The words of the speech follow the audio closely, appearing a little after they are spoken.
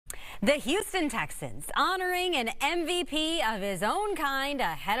The Houston Texans honoring an MVP of his own kind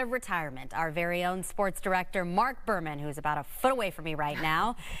ahead of retirement. Our very own sports director, Mark Berman, who's about a foot away from me right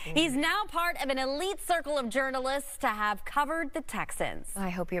now. He's now part of an elite circle of journalists to have covered the Texans.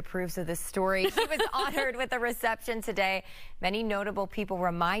 I hope he approves of this story. He was honored with a reception today. Many notable people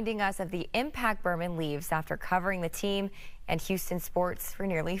reminding us of the impact Berman leaves after covering the team and Houston sports for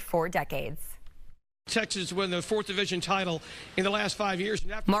nearly 4 decades. Texas win the 4th division title in the last 5 years.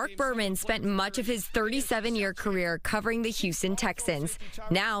 Mark Berman spent much of his 37-year career covering the Houston Texans.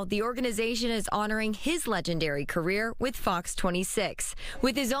 Now the organization is honoring his legendary career with Fox 26,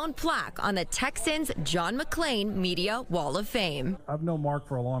 with his own plaque on the Texans' John McClain Media Wall of Fame. I've known Mark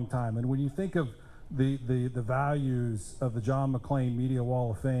for a long time, and when you think of the values of the John McClain Media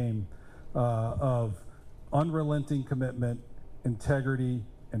Wall of Fame, of unrelenting commitment, integrity,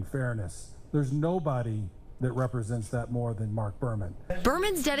 and fairness, there's nobody that represents that more than Mark Berman.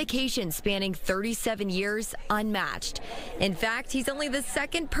 Berman's dedication spanning 37 years, unmatched. In fact, he's only the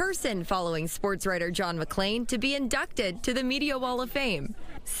second person following sports writer John McClain to be inducted to the Media Wall of Fame.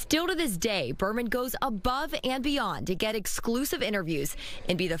 Still to this day, Berman goes above and beyond to get exclusive interviews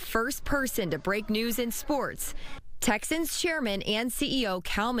and be the first person to break news in sports. Texans chairman and CEO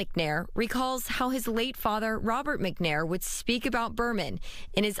Cal McNair recalls how his late father, Robert McNair, would speak about Berman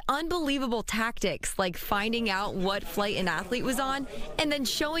and his unbelievable tactics, like finding out what flight an athlete was on and then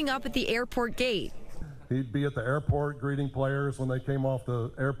showing up at the airport gate. He'd be at the airport greeting players when they came off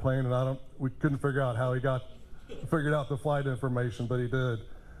the airplane, and we couldn't figure out how he figured out the flight information, but he did.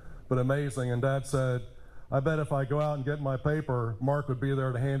 But amazing. And Dad said, I bet if I go out and get my paper, Mark would be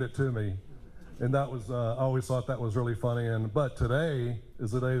there to hand it to me. And that was, I always thought that was really funny. But today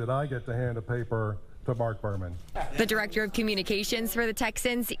is the day that I get to hand a paper to Mark Berman. The director of communications for the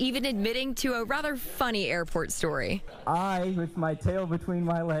Texans even admitting to a rather funny airport story. I, with my tail between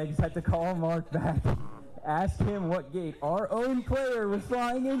my legs, had to call Mark back, ask him what gate our own player was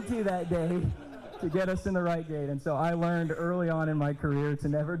flying into that day to get us in the right gate. And so I learned early on in my career to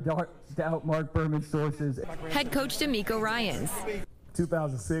never doubt Mark Berman's sources. Head coach D'Amico Ryans.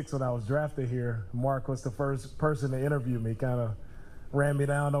 2006, when I was drafted here, Mark was the first person to interview me. Kind of ran me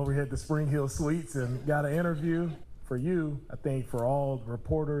down over here at the Spring Hill Suites and got an interview. For you, I think for all the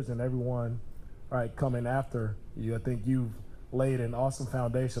reporters and everyone coming after you, I think you've laid an awesome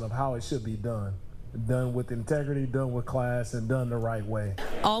foundation of how it should be done. Done with integrity, done with class, and done the right way.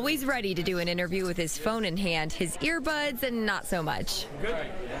 Always ready to do an interview with his phone in hand, his earbuds, and not so much.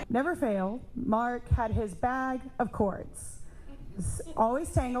 Never failed. Mark had his bag of cords. Always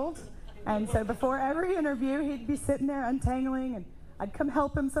tangled, and so before every interview he'd be sitting there untangling, and I'd come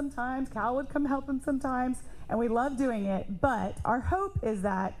help him sometimes, Cal would come help him sometimes, and we love doing it. But our hope is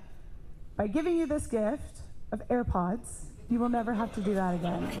that by giving you this gift of AirPods, you will never have to do that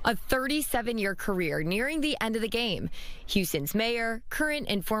again. A 37-year career nearing the end of the game. Houston's mayor, current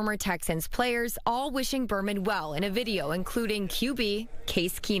and former Texans players all wishing Berman well in a video, including QB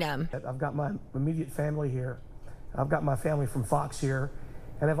Case Keenum. I've got my immediate family here. I've got my family from Fox here,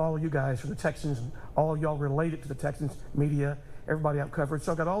 and I have all of you guys from the Texans, and all of y'all related to the Texans media, everybody I've covered.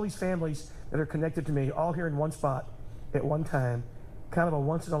 So I've got all these families that are connected to me, all here in one spot at one time. Kind of a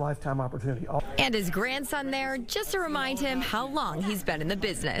once-in-a-lifetime opportunity. And his grandson there, just to remind him how long he's been in the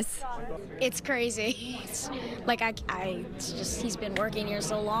business. It's crazy. It's like he's been working here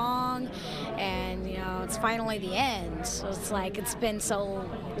so long, and it's finally the end. So it's like it's been so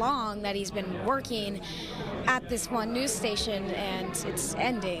long that he's been working at this one news station, and it's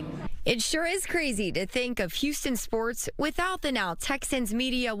ending. It sure is crazy to think of Houston sports without the now Texans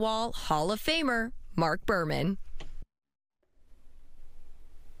Media Wall Hall of Famer, Mark Berman.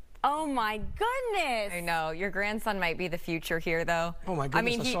 Oh my goodness. I know. Your grandson might be the future here, though. Oh my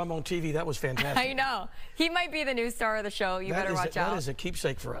goodness, I saw him on TV. That was fantastic. I know. He might be the new star of the show. You better watch out. That is a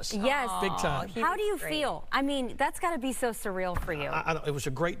keepsake for us. Yes. Big time. How do you feel? I mean, that's got to be so surreal for you. It was a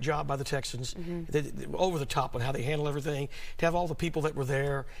great job by the Texans. They over the top on how they handle everything. To have all the people that were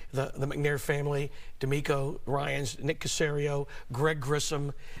there, the McNair family, D'Amico Ryans, Nick Caserio, Greg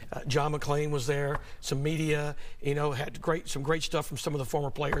Grissom, John McClain was there, some media, had some great stuff from some of the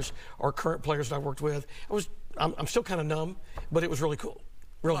former players or current players that I worked with. I'm still kind of numb, but it was really cool.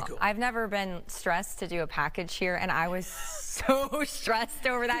 Really cool. I've never been stressed to do a package here, and I was so stressed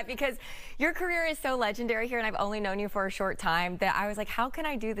over that because your career is so legendary here, and I've only known you for a short time that I was like, how can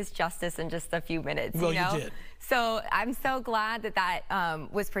I do this justice in just a few minutes? Well, you did. So I'm so glad that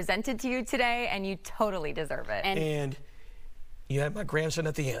was presented to you today, and you totally deserve it. And you had my grandson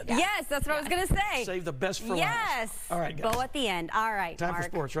at the end. Yes, that's what I was going to say. Save the best for last. Yes. All right, guys. Bow at the end. All right, Time Mark. for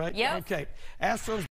sports, right? Yep. Okay. Astros.